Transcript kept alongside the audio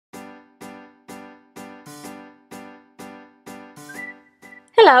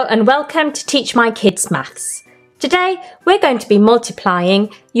Hello and welcome to Teach My Kids Maths. Today we're going to be multiplying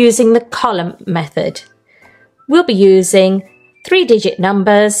using the column method. We'll be using 3-digit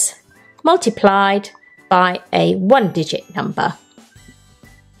numbers multiplied by a 1-digit number.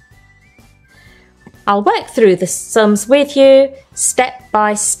 I'll work through the sums with you step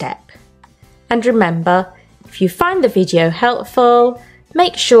by step. And remember, if you find the video helpful,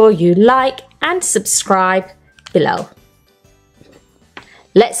 make sure you like and subscribe below.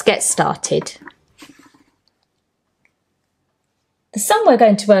 Let's get started. The sum we're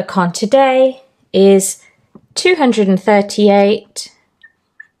going to work on today is 238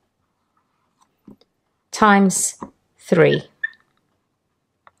 times 3.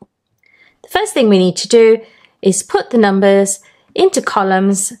 The first thing we need to do is put the numbers into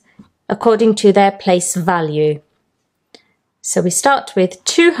columns according to their place value. So we start with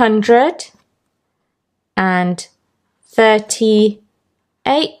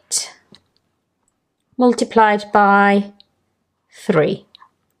 238 multiplied by 3.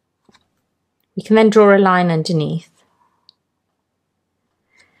 We can then draw a line underneath.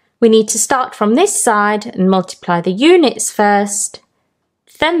 We need to start from this side and multiply the units first,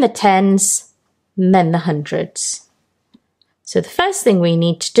 then the tens, and then the hundreds. So the first thing we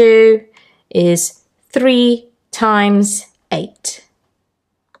need to do is 3 times 8.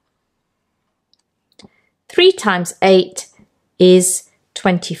 3 times 8 is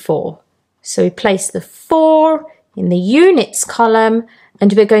 24. So we place the 4 in the units column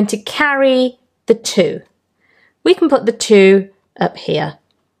and we're going to carry the 2. We can put the 2 up here.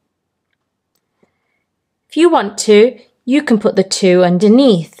 If you want to, you can put the 2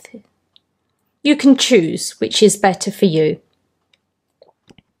 underneath. You can choose which is better for you.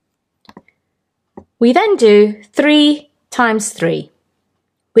 We then do 3 times 3,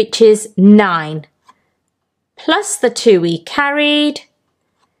 which is 9, plus the 2 we carried,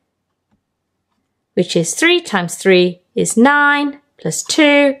 which is 3 times 3 is 9, plus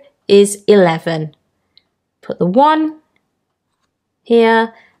 2 is 11. Put the 1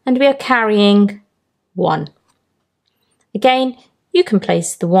 here, and we are carrying 1. Again, you can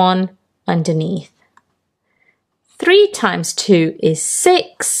place the 1 underneath. 3 times 2 is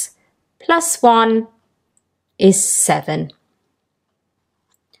 6, plus 1 is 7.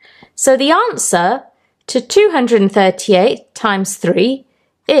 So the answer to 238 times 3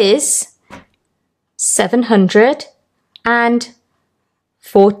 is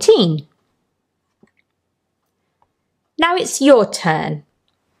 714. Now it's your turn.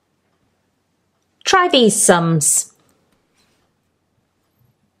 Try these sums.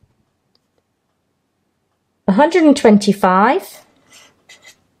 125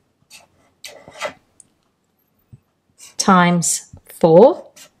 times 4 .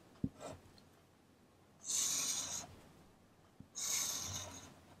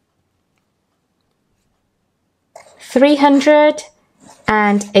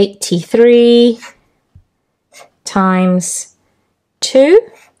 383 times 2.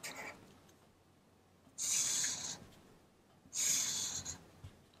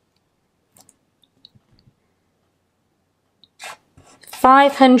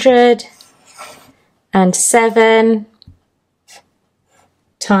 $507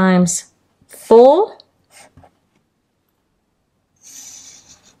 times 4.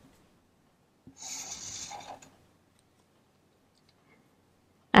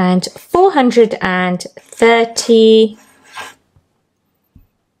 And 430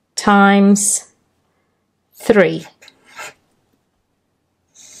 times 3.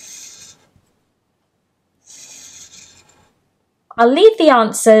 I'll leave the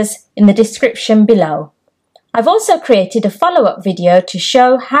answers in the description below. I've also created a follow-up video to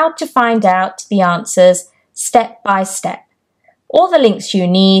show how to find out the answers step by step. All the links you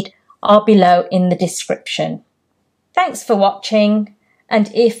need are below in the description. Thanks for watching.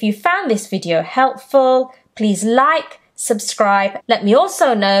 And if you found this video helpful, please like, subscribe. Let me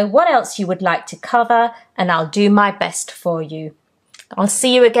also know what else you would like to cover and I'll do my best for you. I'll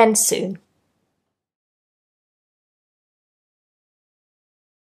see you again soon.